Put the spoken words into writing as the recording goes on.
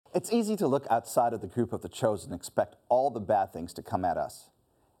It's easy to look outside of the group of the chosen and expect all the bad things to come at us.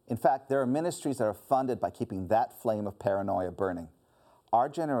 In fact, there are ministries that are funded by keeping that flame of paranoia burning. Our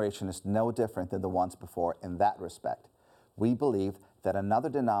generation is no different than the ones before in that respect. We believe that another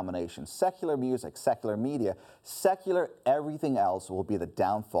denomination, secular music, secular media, secular everything else will be the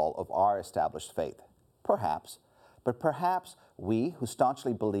downfall of our established faith. Perhaps. But perhaps we, who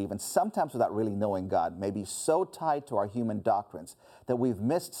staunchly believe, and sometimes without really knowing God, may be so tied to our human doctrines that we've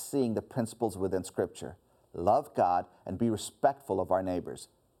missed seeing the principles within Scripture. Love God and be respectful of our neighbors.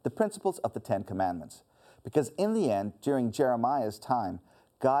 The principles of the Ten Commandments. Because in the end, during Jeremiah's time,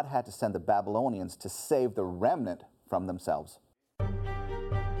 God had to send the Babylonians to save the remnant from themselves.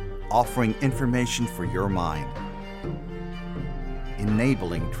 Offering information for your mind.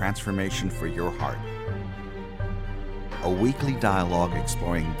 Enabling transformation for your heart. A weekly dialogue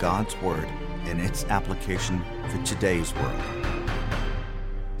exploring God's Word and its application for today's world.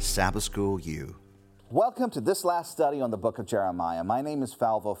 Sabbath School U. Welcome to this last study on the book of Jeremiah. My name is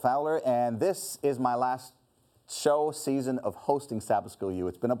Falvo Fowler, and this is my last season of hosting Sabbath School U.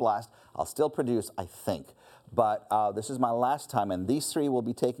 It's been a blast. I'll still produce, I think, but this is my last time, and these three will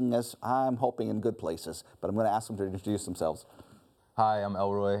be taking us, I'm hoping, in good places, but I'm going to ask them to introduce themselves. Hi, I'm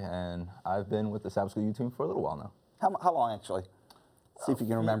Elroy, and I've been with the Sabbath School U team for a little while now. How long, actually? See if you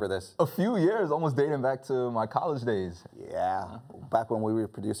can remember this. A few years, almost dating back to my college days. Yeah, back when we were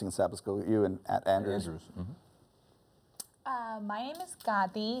producing Sabbath School U at Andrews. Mm-hmm. My name is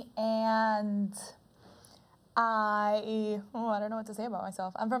Gati, and I don't know what to say about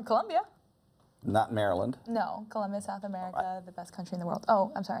myself. I'm from Colombia. Not Maryland. No, Colombia, South America, the best country in the world.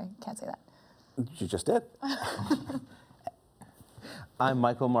 Oh, I'm sorry, can't say that. You just did. I'm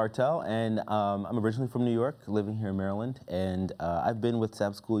Michael Martel, and I'm originally from New York, living here in Maryland, and I've been with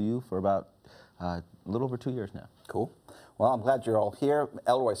Sabbath School U for about a little over 2 years now. Cool. Well, I'm glad you're all here.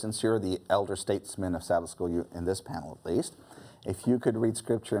 Elroy, since you're the elder statesman of Sabbath School U, in this panel at least, if you could read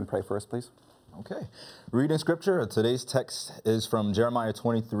Scripture and pray for us, please. Okay. Reading Scripture, today's text is from Jeremiah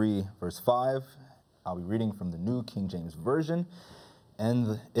 23, verse 5. I'll be reading from the New King James Version.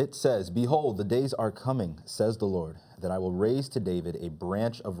 And it says, "Behold, the days are coming, says the Lord, that I will raise to David a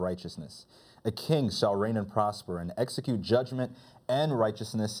branch of righteousness. A king shall reign and prosper and execute judgment and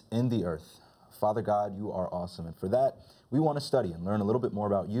righteousness in the earth." Father God, you are awesome. And for that, we want to study and learn a little bit more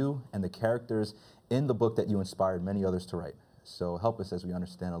about you and the characters in the book that you inspired many others to write. So help us as we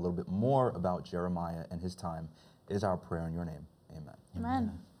understand a little bit more about Jeremiah and his time, is our prayer in your name. Amen.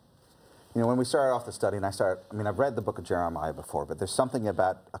 Amen. You know, when we started off the study, and I've read the book of Jeremiah before, but there's something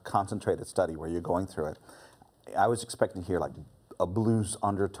about a concentrated study where you're going through it. I was expecting to hear like a blues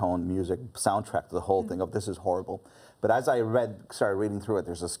undertone music soundtrack to the whole thing of this is horrible. But as I started reading through it,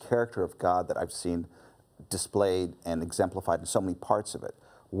 there's this character of God that I've seen displayed and exemplified in so many parts of it.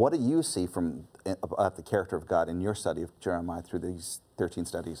 What do you see about the character of God in your study of Jeremiah through these 13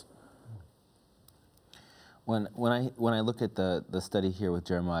 studies? When I look at the study here with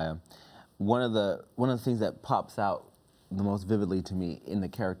Jeremiah, one of the things that pops out the most vividly to me in the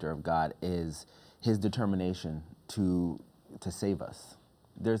character of God is his determination to save us.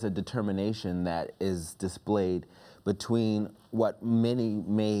 There's a determination that is displayed between what many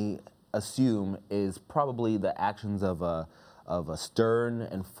may assume is probably the actions of a stern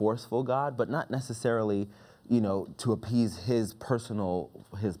and forceful God, but not necessarily, to appease his personal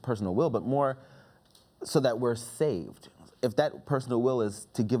will, but more so that we're saved. If that personal will is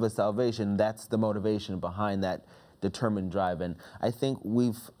to give us salvation, that's the motivation behind that determined drive. And I think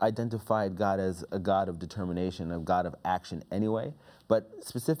we've identified God as a God of determination, a God of action anyway, but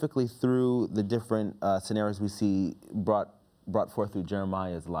specifically through the different scenarios we see brought forth through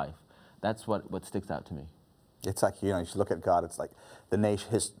Jeremiah's life. That's what sticks out to me. It's like, you should look at God, it's like the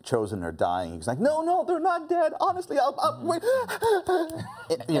nation, his chosen are dying. He's like, no, they're not dead. Honestly, I'll wait.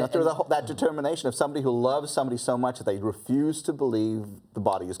 Through that determination of somebody who loves somebody so much that they refuse to believe the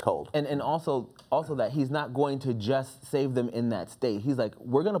body is cold. And also that he's not going to just save them in that state. He's like,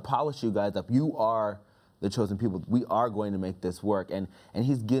 we're going to polish you guys up. You are the chosen people. We are going to make this work. And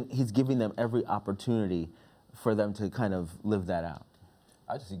he's giving them every opportunity for them to kind of live that out.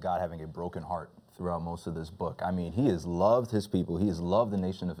 I just see God having a broken heart throughout most of this book. I mean, he has loved his people. He has loved the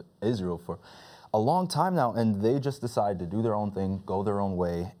nation of Israel for a long time now, and they just decide to do their own thing, go their own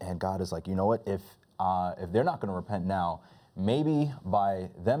way. And God is like, you know what? If they're not going to repent now, maybe by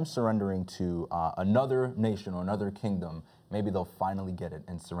them surrendering to another nation or another kingdom, maybe they'll finally get it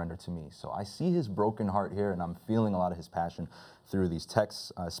and surrender to me. So I see his broken heart here, and I'm feeling a lot of his passion through these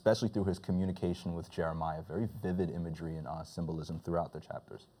texts, especially through his communication with Jeremiah. Very vivid imagery and symbolism throughout the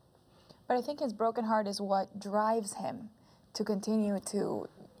chapters. But I think his broken heart is what drives him to continue to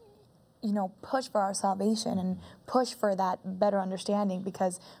push for our salvation and push for that better understanding,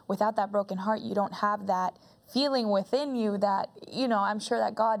 because without that broken heart, you don't have that feeling within you that, I'm sure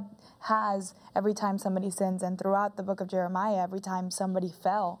that God has every time somebody sins, and throughout the book of Jeremiah, every time somebody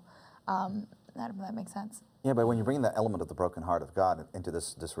fell. That makes sense. Yeah, but when you bring that element of the broken heart of God into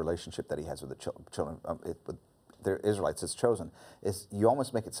this relationship that he has with the children, with the Israelites, his chosen, is you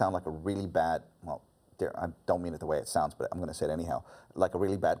almost make it sound like a really bad, I don't mean it the way it sounds, but I'm going to say it anyhow, like a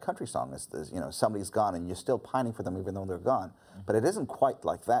really bad country song. Somebody's gone and you're still pining for them even though they're gone. But it isn't quite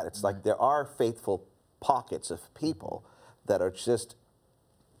like that. It's like there are faithful pockets of people that are just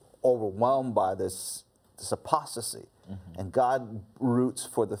overwhelmed by this apostasy. And God roots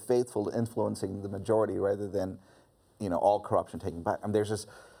for the faithful influencing the majority rather than, all corruption taking back. There's this,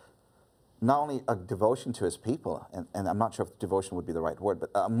 not only a devotion to his people, and I'm not sure if devotion would be the right word,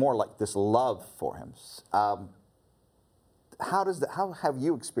 but more like this love for him. How have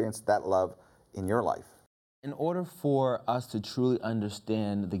you experienced that love in your life? In order for us to truly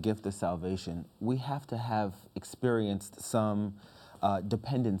understand the gift of salvation, we have to have experienced some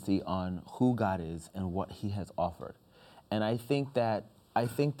dependency on who God is and what he has offered. And I think that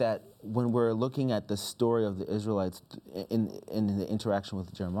when we're looking at the story of the Israelites in the interaction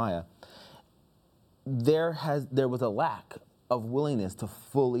with Jeremiah, there was a lack of willingness to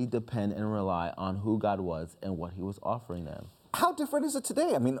fully depend and rely on who God was and what he was offering them. How different is it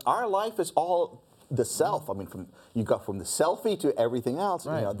today? Our life is all the self. You got from the selfie to everything else.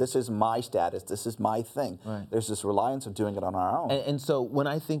 Right. This is my status. This is my thing. Right. There's this reliance of doing it on our own. And so when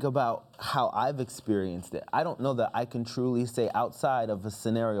I think about how I've experienced it, I don't know that I can truly say outside of a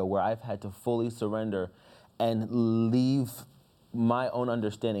scenario where I've had to fully surrender and leave my own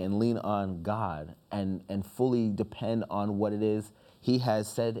understanding and lean on God and fully depend on what it is he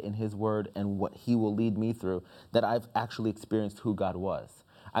has said in his word and what he will lead me through, that I've actually experienced who God was.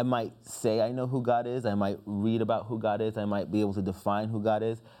 I might say I know who God is, I might read about who God is, I might be able to define who God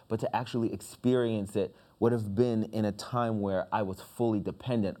is, but to actually experience it would have been in a time where I was fully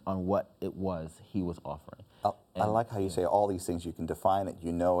dependent on what it was he was offering. I like how you say all these things, you can define it,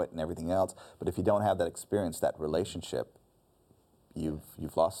 you know it and everything else, but if you don't have that experience, that relationship,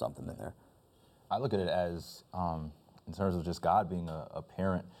 you've lost something in there. I look at it as, in terms of just God being a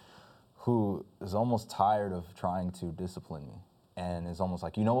parent who is almost tired of trying to discipline me. And it's almost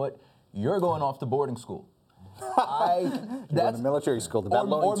like, you know what? You're going off to boarding school. You're in the military school. The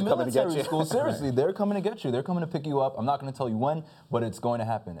Babylonians are coming to get you. School. Seriously, they're coming to get you. They're coming to pick you up. I'm not going to tell you when, but it's going to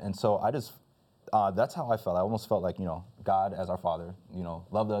happen. And so I just, that's how I felt. I almost felt like, God as our father,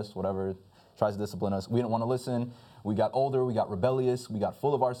 loved us, whatever, tries to discipline us. We didn't want to listen. We got older. We got rebellious. We got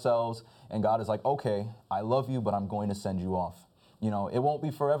full of ourselves. And God is like, okay, I love you, but I'm going to send you off. It won't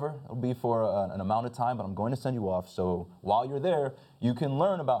be forever. It'll be for an amount of time, but I'm going to send you off. So while you're there, you can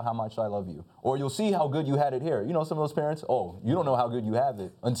learn about how much I love you. Or you'll see how good you had it here. Some of those parents, you don't know how good you have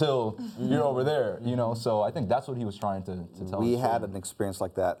it until you're over there, So I think that's what he was trying to tell us. We had an experience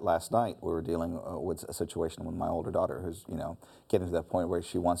like that last night. We were dealing with a situation with my older daughter who's, getting to that point where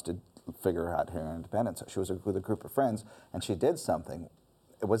she wants to figure out her independence. She was with a group of friends, and she did something.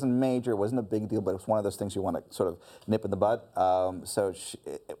 It wasn't major, it wasn't a big deal, but it was one of those things you want to sort of nip in the bud. So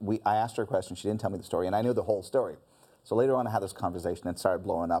I asked her a question, she didn't tell me the story, and I knew the whole story. So later on I had this conversation and it started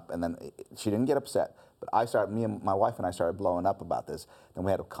blowing up, and then she didn't get upset, but me and my wife and I started blowing up about this. Then we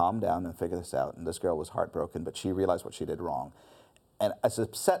had to calm down and figure this out, and this girl was heartbroken, but she realized what she did wrong. And as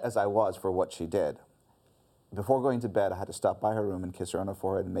upset as I was for what she did, before going to bed, I had to stop by her room and kiss her on her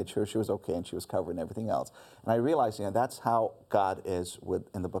forehead and made sure she was okay and she was covered and everything else. And I realized, that's how God is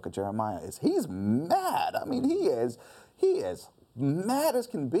in the book of Jeremiah. He's mad. He is mad as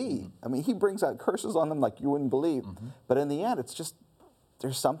can be. He brings out curses on them like you wouldn't believe. Mm-hmm. But in the end, it's just,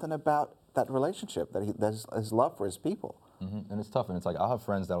 there's something about that relationship, that's his love for his people. Mm-hmm. And it's tough. And it's like, I'll have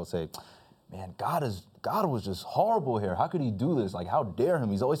friends that will say, man, God was just horrible here. How could he do this? Like, how dare him?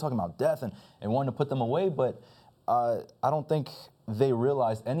 He's always talking about death and wanting to put them away. But I don't think they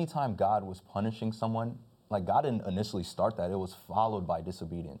realized anytime God was punishing someone, like God didn't initially start that. It was followed by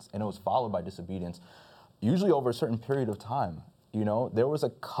disobedience. And it was followed by disobedience, usually over a certain period of time. There was a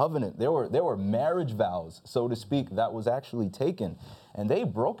covenant. There were marriage vows, so to speak, that was actually taken. And they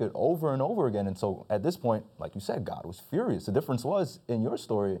broke it over and over again. And so at this point, like you said, God was furious. The difference was, in your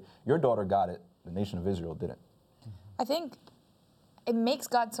story, your daughter got it. The nation of Israel didn't. I think it makes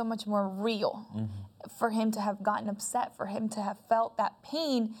God so much more real for him to have gotten upset, for him to have felt that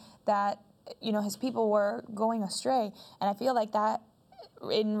pain that, his people were going astray. And I feel like that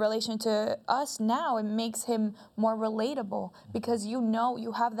in relation to us now, it makes him more relatable because you know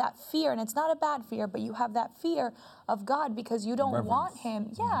you have that fear, and it's not a bad fear, but you have that fear of God because you don't want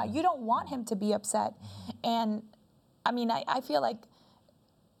him. Yeah, you don't want him to be upset. And I mean, I feel like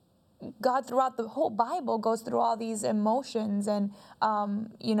God throughout the whole Bible goes through all these emotions, and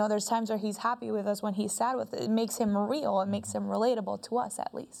you know, there's times where he's happy with us, when he's sad with it. It makes him real. It makes him relatable to us,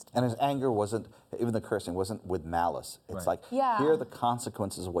 at least. And his anger wasn't, even the cursing wasn't with malice. It's like, Yeah. here are the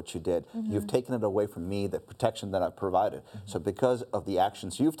consequences of what you did. You've taken it away from me, the protection that I've provided. So because of the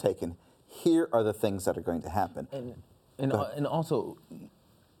actions you've taken, here are the things that are going to happen. And also,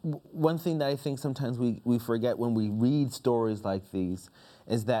 one thing that I think sometimes we forget when we read stories like these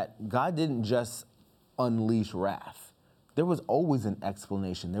is that God didn't just unleash wrath. There was always an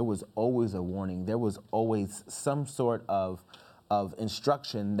explanation. There was always a warning. There was always some sort of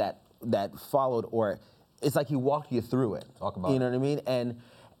instruction that followed, or it's like he walked you through it. Talk about you know it. what I mean?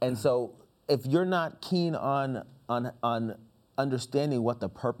 And so if you're not keen on understanding what the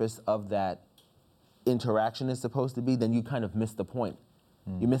purpose of that interaction is supposed to be, then you kind of miss the point.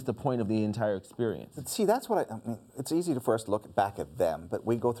 You miss the point of the entire experience. See, that's what I mean. It's easy to first look back at them, but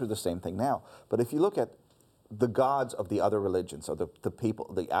we go through the same thing now. But if you look at the gods of the other religions, or the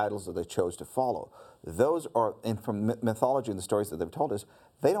people, the idols that they chose to follow, those are, and from mythology and the stories that they've told us,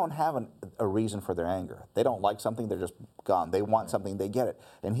 they don't have a reason for their anger. They don't like something, they're just gone. They want something, they get it.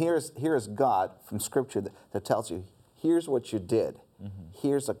 And here's God from Scripture that tells you, here's what you did.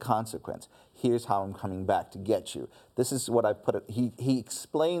 Here's a consequence. Here's how I'm coming back to get you. This is what I put it. He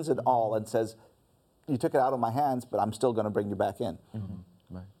explains it all and says, you took it out of my hands, but I'm still going to bring you back in.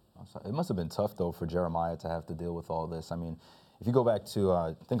 Right. It must have been tough, though, for Jeremiah to have to deal with all this. I mean, if you go back to,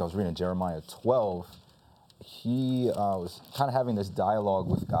 I think I was reading Jeremiah 12, he was kind of having this dialogue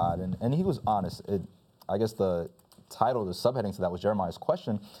with God, and he was honest. I guess the title, the subheading to that was Jeremiah's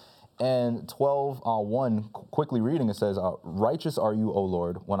question. And 12:1, quickly reading, it says, righteous are you, O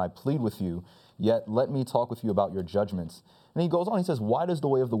Lord, when I plead with you, yet let me talk with you about your judgments. And he goes on, he says, why does the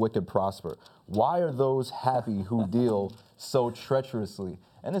way of the wicked prosper? Why are those happy who deal so treacherously?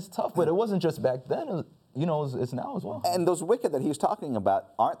 And it's tough, but it wasn't just back then, you know, it's now as well. And those wicked that he's talking about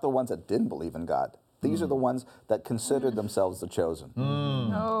aren't the ones that didn't believe in God. These are the ones that considered themselves the chosen. You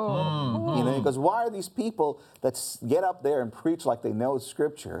know, because why are these people that get up there and preach like they know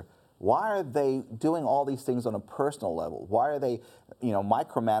Scripture, why are they doing all these things on a personal level? Why are they, you know,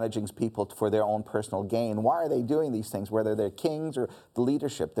 micromanaging people for their own personal gain? Why are they doing these things, whether they're kings or the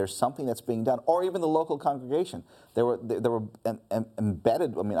leadership? There's something that's being done, or even the local congregation. They were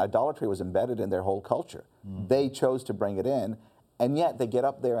embedded. I mean, idolatry was embedded in their whole culture. They chose to bring it in, and yet they get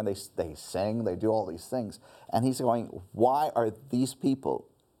up there and they sing, they do all these things. And he's going, why are these people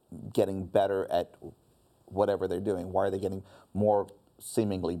getting better at whatever they're doing? Why are they getting more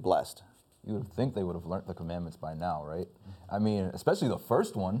seemingly blessed? You would think they would have learned the commandments by now, right? I mean, especially the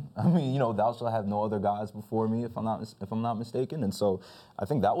first one. I mean, you know, thou shalt have no other gods before me, if I'm not mistaken. And so I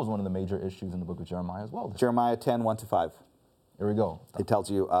think that was one of the major issues in the book of Jeremiah as well. Jeremiah 10:1-5. Here we go. It tells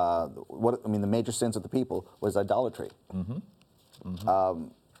you the major sins of the people was idolatry. What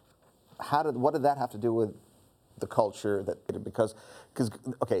did that have to do with the culture? Because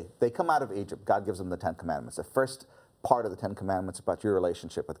okay, they come out of Egypt. God gives them the 10 Commandments. The first part of the 10 Commandments about your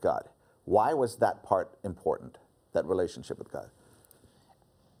relationship with God. Why was that part important, that relationship with God?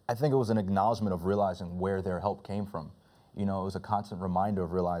 I think it was an acknowledgement of realizing where their help came from. You know, it was a constant reminder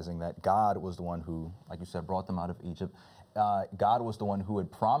of realizing that God was the one who, like you said, brought them out of Egypt. God was the one who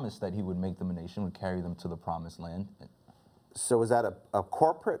had promised that he would make them a nation, would carry them to the promised land. So is that a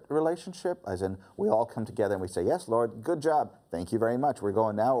corporate relationship, as in we all come together and we say, yes, Lord, good job, thank you very much, we're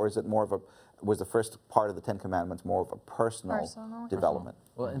going now? Or is it more of was the first part of the 10 Commandments more of a personal development?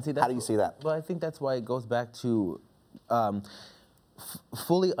 Well, and see, how do you see that? Well, I think that's why it goes back to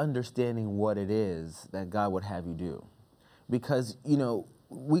fully understanding what it is that God would have you do. Because, you know,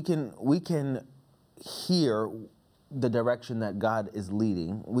 we can hear the direction that God is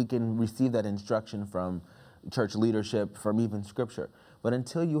leading. We can receive that instruction from church leadership, from even Scripture. But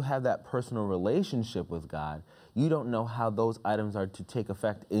until you have that personal relationship with God, you don't know how those items are to take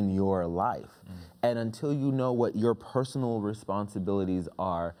effect in your life. And until you know what your personal responsibilities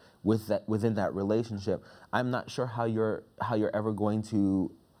are within that relationship, I'm not sure how you're ever going to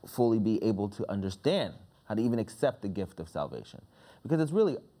fully be able to understand how to even accept the gift of salvation. Because it's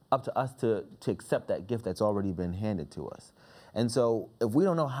really up to us to accept that gift that's already been handed to us. And so if we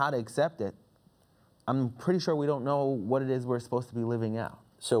don't know how to accept it, I'm pretty sure we don't know what it is we're supposed to be living out.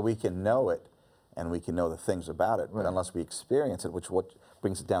 So we can know it, and we can know the things about it, but unless we experience it, what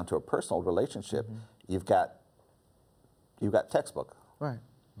brings it down to a personal relationship, you've got textbook. Right.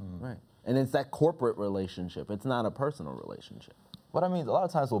 Right. And it's that corporate relationship. It's not a personal relationship. But I mean, a lot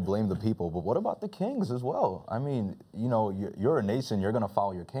of times we'll blame the people, but what about the kings as well? I mean, you know, you're a nation, you're going to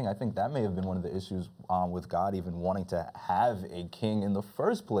follow your king. I think that may have been one of the issues with God even wanting to have a king in the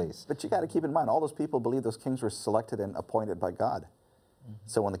first place. But you got to keep in mind, all those people believe those kings were selected and appointed by God.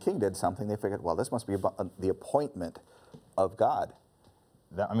 So when the king did something, they figured, well, this must be the appointment of God.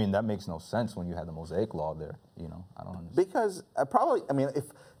 I mean, that makes no sense when you had the Mosaic law there, you know, I don't understand. Because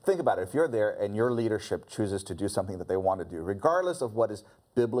think about it, if you're there and your leadership chooses to do something that they want to do, regardless of what is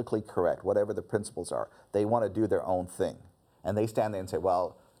biblically correct, whatever the principles are, they want to do their own thing. And they stand there and say,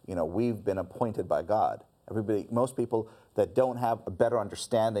 well, you know, we've been appointed by God. Most people that don't have a better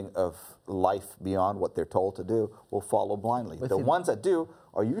understanding of life beyond what they're told to do will follow blindly. The ones that do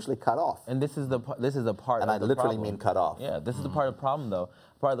are usually cut off. And this is a part And of the problem. I literally mean cut off. Yeah, this is the part of the problem, though.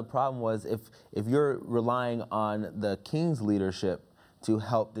 Part of the problem was if you're relying on the king's leadership to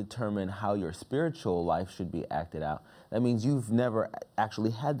help determine how your spiritual life should be acted out, that means you've never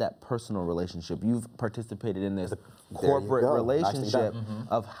actually had that personal relationship. You've participated in this corporate relationship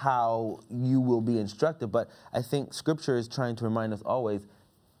of how you will be instructed. But I think Scripture is trying to remind us always,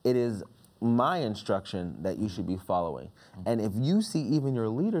 it is my instruction that you should be following. And if you see even your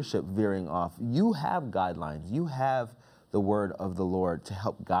leadership veering off, you have guidelines. You have the word of the Lord to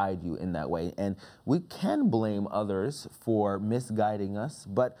help guide you in that way. And we can blame others for misguiding us,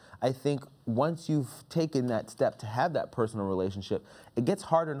 but I think once you've taken that step to have that personal relationship, it gets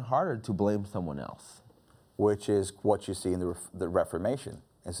harder and harder to blame someone else. Which is what you see in the Reformation.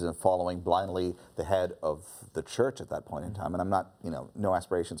 This is following blindly the head of the church at that point in time. And I'm not, no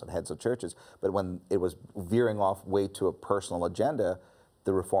aspirations on heads of churches, but when it was veering off way to a personal agenda,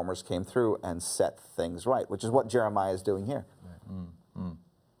 the reformers came through and set things right, which is what Jeremiah is doing here.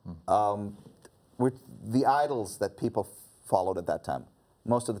 With the idols that people followed at that time,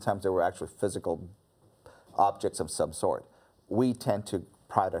 most of the times they were actually physical objects of some sort. We tend to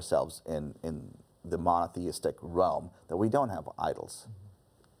pride ourselves in the monotheistic realm that we don't have idols.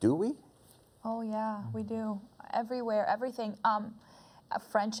 Do we? Oh yeah, we do. Everywhere, everything.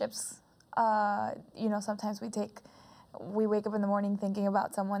 Friendships. Sometimes we wake up in the morning thinking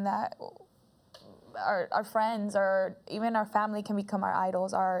about someone that our friends or even our family can become our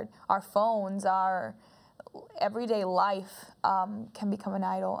idols. Our phones, our everyday life can become an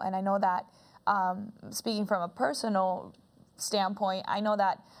idol. And I know that, speaking from a personal standpoint, I know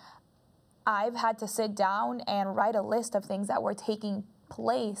that I've had to sit down and write a list of things that were taking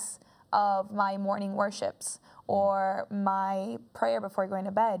place of my morning worships or my prayer before going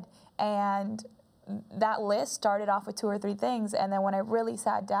to bed. And that list started off with 2 or 3 things, and then when I really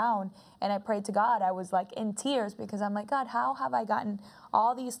sat down and I prayed to God, I was like in tears because I'm like, God, how have I gotten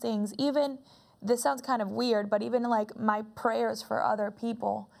all these things? Even, this sounds kind of weird, but even like my prayers for other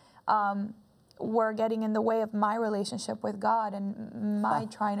people were getting in the way of my relationship with God and my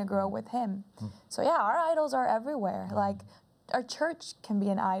trying to grow with Him. So yeah, our idols are everywhere. Like, our church can be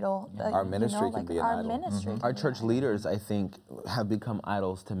an idol. Our ministry can be an idol. Ministry Our church leaders, I think, have become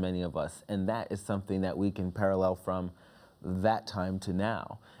idols to many of us, and that is something that we can parallel from that time to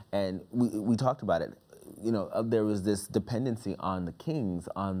now. And we talked about it. There was this dependency on the kings,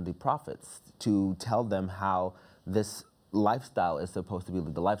 on the prophets, to tell them how this lifestyle is supposed to be,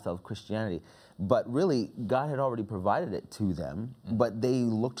 the lifestyle of Christianity. But really, God had already provided it to them, but they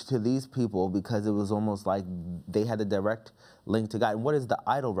looked to these people because it was almost like they had a direct link to God. And what does the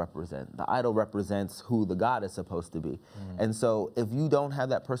idol represent? The idol represents who the God is supposed to be. And so if you don't have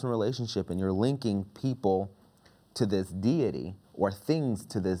that personal relationship and you're linking people to this deity or things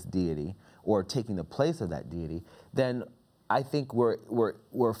to this deity or taking the place of that deity, then I think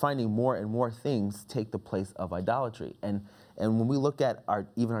we're finding more and more things take the place of idolatry. And when we look at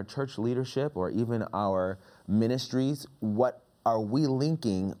even our church leadership or even our ministries, what are we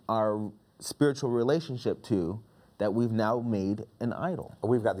linking our spiritual relationship to that we've now made an idol?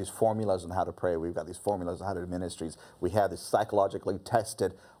 We've got these formulas on how to pray. We've got these formulas on how to do ministries. We have these psychologically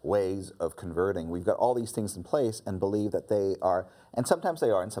tested ways of converting. We've got all these things in place and believe that they are, and sometimes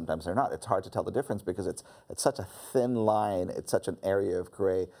they are and sometimes they're not. It's hard to tell the difference because it's such a thin line. It's such an area of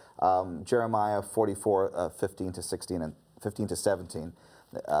gray. Jeremiah 44, 15 to 16 and 15 to 17,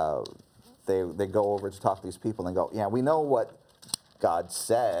 they go over to talk to these people and go, yeah, we know what God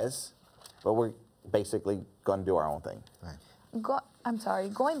says, but we're basically going to do our own thing. I'm sorry,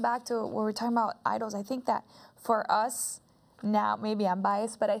 going back to what we're talking about idols, I think that for us, now, maybe I'm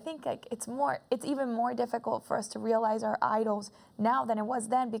biased, but I think like it's even more difficult for us to realize our idols now than it was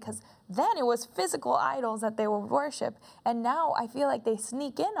then, because then it was physical idols that they would worship, and now I feel like they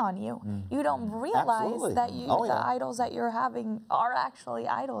sneak in on you. You don't realize Absolutely. that Oh, yeah. the idols that you're having are actually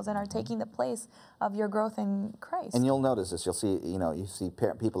idols and are taking the place of your growth in Christ. And you'll notice this. You'll see, you see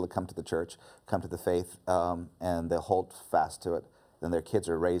people that come to the church, come to the faith, and they hold fast to it. Then their kids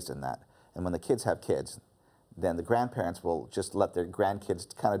are raised in that. And when the kids have kids, then the grandparents will just let their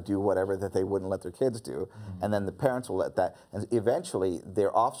grandkids kind of do whatever that they wouldn't let their kids do. And then the parents will let that. And eventually,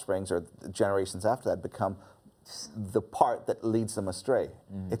 their offsprings or the generations after that become the part that leads them astray.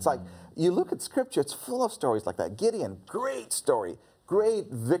 It's like, you look at Scripture, it's full of stories like that. Gideon, great story. Great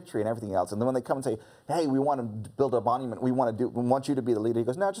victory and everything else. And then when they come and say, hey, we want to build a monument, we want you to be the leader, he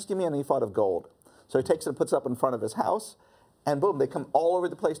goes, no, just give me an ephod of gold. So he takes it and puts it up in front of his house, and boom, they come all over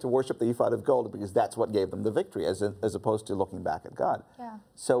the place to worship the ephod of gold, because that's what gave them the victory, as opposed to looking back at God. Yeah.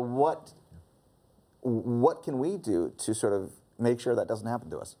 So what can we do to sort of make sure that doesn't happen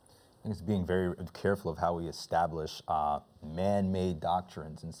to us? I think it's being very careful of how we establish man-made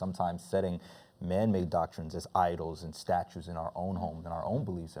doctrines, and sometimes setting man-made doctrines as idols and statues in our own home and our own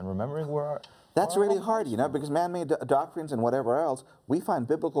beliefs, and remembering where our That's really hard, because man-made doctrines and whatever else, we find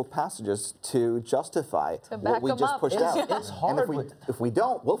biblical passages to justify what back we them just up. pushed out. It's hard, And if we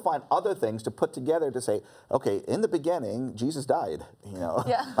don't, we'll find other things to put together to say, okay, in the beginning, Jesus died.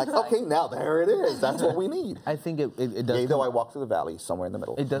 Yeah. Like, okay, now there it is. That's what we need. I think it does. Yea, though I walk through the valley, somewhere in the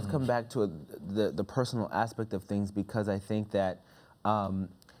middle. It does come back to the personal aspect of things, because I think that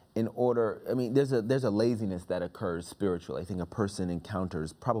there's a laziness that occurs spiritually. I think a person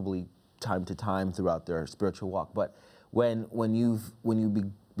encounters probably time to time throughout their spiritual walk, but when you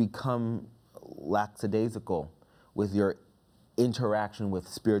become lackadaisical with your interaction with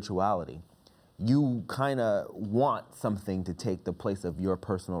spirituality, you kind of want something to take the place of your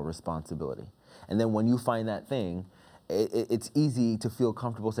personal responsibility. And then when you find that thing, it's easy to feel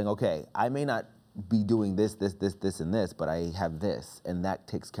comfortable saying, okay, I may not be doing this, and this, but I have this, and that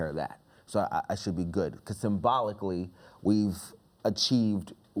takes care of that. So I should be good. Because symbolically, we've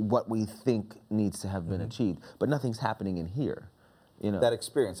achieved what we think needs to have been achieved, but nothing's happening in here. That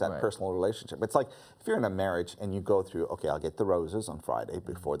experience, that Right. personal relationship. It's like if you're in a marriage and you go through, okay, I'll get the roses on Friday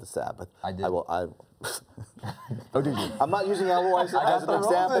before the Sabbath. I did. Oh, did you? I'm not using Elroy as an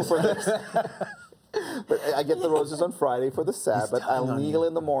example for this. But I get the roses on Friday for the Sabbath. I'll kneel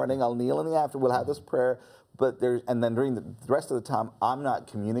in the morning. I'll kneel in the afternoon. We'll have this prayer. And then during the rest of the time, I'm not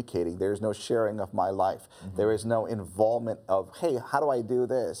communicating. There's no sharing of my life. There is no involvement of, hey, how do I do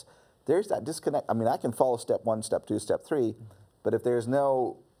this? There's that disconnect. I mean, I can follow step 1, step 2, step 3, but if there's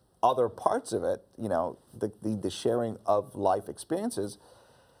no other parts of it, the sharing of life experiences,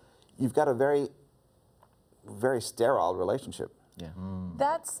 you've got a very, very sterile relationship. Yeah.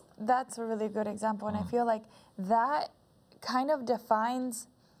 That's a really good example, and I feel like that kind of defines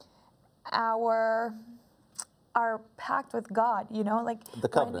our pact with God, like The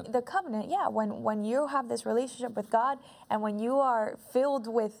covenant. the covenant, yeah. When you have this relationship with God, and when you are filled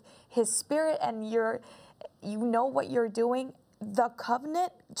with His Spirit, and you know what you're doing, the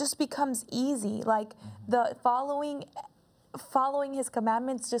covenant just becomes easy. Like the following His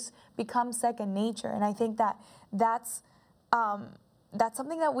commandments just becomes second nature, and I think that's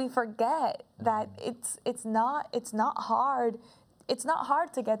something that we forget. That it's not hard. It's not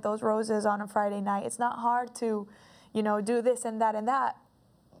hard to get those roses on a Friday night. It's not hard to, do this and that.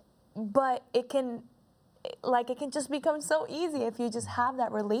 But it can just become so easy if you just have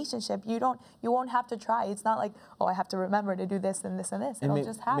that relationship. You won't have to try. It's not like, oh, I have to remember to do this and this and this. It'll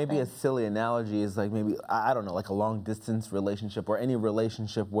just happen. Maybe a silly analogy is like maybe, I don't know, like a long distance relationship or any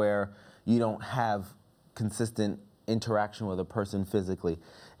relationship where you don't have consistent interaction with a person physically.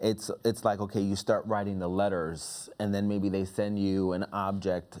 It's like, okay, you start writing the letters, and then maybe they send you an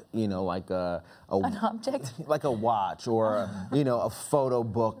object, like an object, like a watch or a photo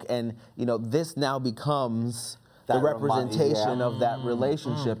book, and this now becomes the representation of that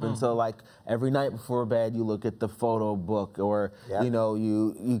relationship. And so, like, every night before bed, you look at the photo book, or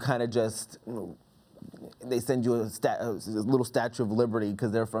you kind of just. They send you a little Statue of Liberty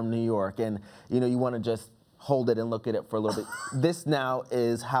because they're from New York, and you want to just hold it and look at it for a little bit. This now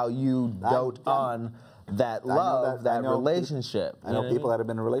is how you dote on that love, that relationship. I know people that have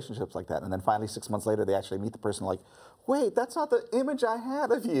been in relationships like that, and then finally 6 months later, they actually meet the person like, wait, that's not the image I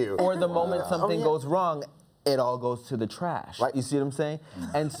had of you. Or the moment something goes wrong, it all goes to the trash. Right. You see what I'm saying?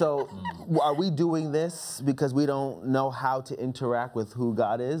 And so are we doing this because we don't know how to interact with who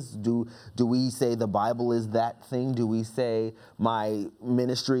God is? Do we say the Bible is that thing? Do we say my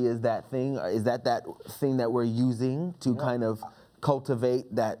ministry is that thing? Or is that thing that we're using to kind of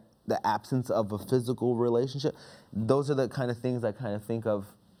cultivate the absence of a physical relationship? Those are the kind of things I kind of think of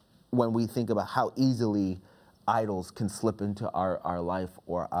when we think about how easily idols can slip into our life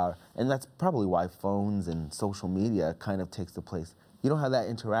and that's probably why phones and social media kind of takes the place. You don't have that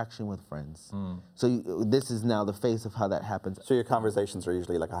interaction with friends. So this is now the face of how that happens. So your conversations are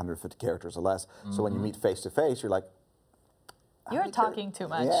usually like 150 characters or less. So when you meet face to face, you're like, You're talking too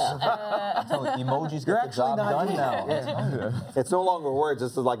much. yeah. Emojis get the job done now. It's no longer words.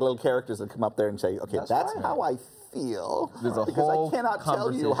 It's like little characters that come up there and say, okay, that's how I feel. There's a because whole I cannot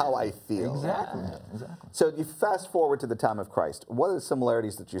tell you how I feel. Exactly. So you fast forward to the time of Christ. What are the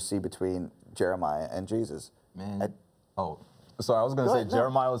similarities that you see between Jeremiah and Jesus? Man. Sorry, I was going to say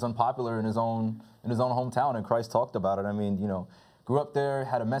Jeremiah was unpopular in his own hometown, and Christ talked about it. I mean, grew up there,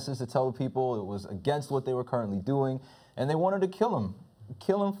 had a message to tell the people. It was against what they were currently doing, and they wanted to kill him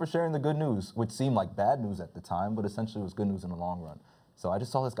for sharing the good news, which seemed like bad news at the time, but essentially was good news in the long run. So I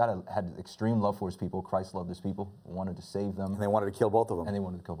just saw this guy that had extreme love for his people. Christ loved his people, wanted to save them. And they wanted to kill both of them.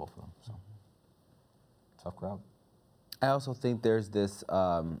 So tough crowd. I also think there's this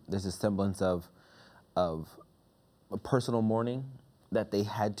semblance of a personal mourning that they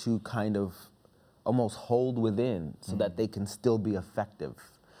had to kind of almost hold within so that they can still be effective.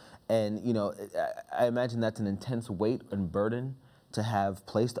 And I imagine that's an intense weight and burden to have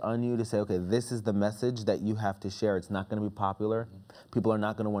placed on you to say, okay, this is the message that you have to share. It's not going to be popular. People are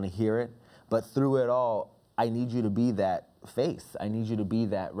not going to want to hear it. But through it all, I need you to be that face. I need you to be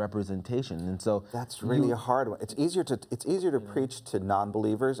that representation. And so that's really a hard one. It's easier to preach to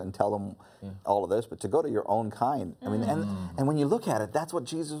non-believers and tell them all of this, but to go to your own kind. I mean, and when you look at it, that's what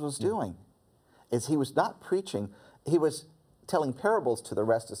Jesus was doing. Is he was not preaching, he was telling parables to the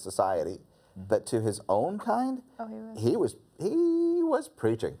rest of society, but to his own kind, he was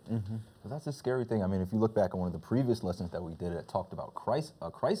preaching. But that's a scary thing. I mean, if you look back on one of the previous lessons that we did that talked about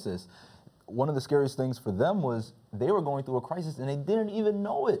crisis, one of the scariest things for them was they were going through a crisis and they didn't even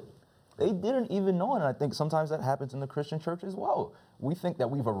know it. They didn't even know it. And I think sometimes that happens in the Christian church as well. We think that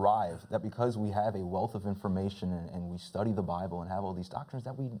we've arrived, that because we have a wealth of information and we study the Bible and have all these doctrines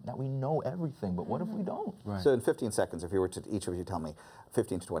that we know everything. But what if we don't? Right. So in 15 seconds, if you were to each of you tell me,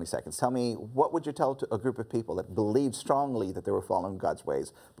 15 to 20 seconds, tell me what would you tell to a group of people that believed strongly that they were following God's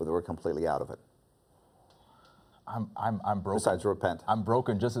ways, but they were completely out of it? I'm broken. Besides repent. I'm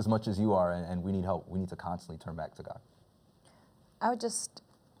broken just as much as you are, and we need help. We need to constantly turn back to God. I would just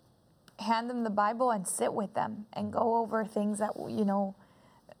hand them the Bible and sit with them and go over things that,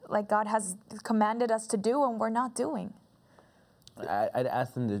 like God has commanded us to do and we're not doing. I'd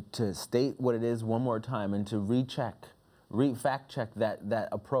ask them to state what it is one more time and to fact check that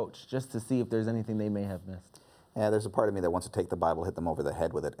approach just to see if there's anything they may have missed. Yeah, there's a part of me that wants to take the Bible, hit them over the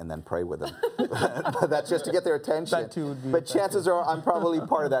head with it, and then pray with them. But that's just to get their attention. That too would be but chances are I'm probably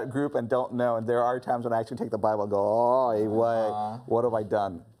part of that group and don't know. And there are times when I actually take the Bible and go, oh, what have I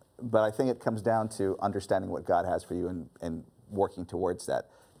done? But I think it comes down to understanding what God has for you and working towards that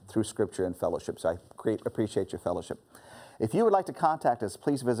through Scripture and fellowship. So I appreciate your fellowship. If you would like to contact us,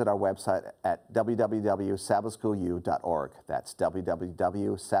 please visit our website at www.sabbathschoolu.org. That's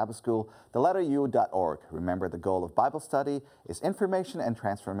www.sabbathschool.org. Remember, the goal of Bible study is information and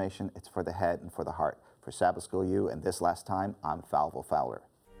transformation. It's for the head and for the heart. For Sabbath School U and This Last Time, I'm Falvo Fowler.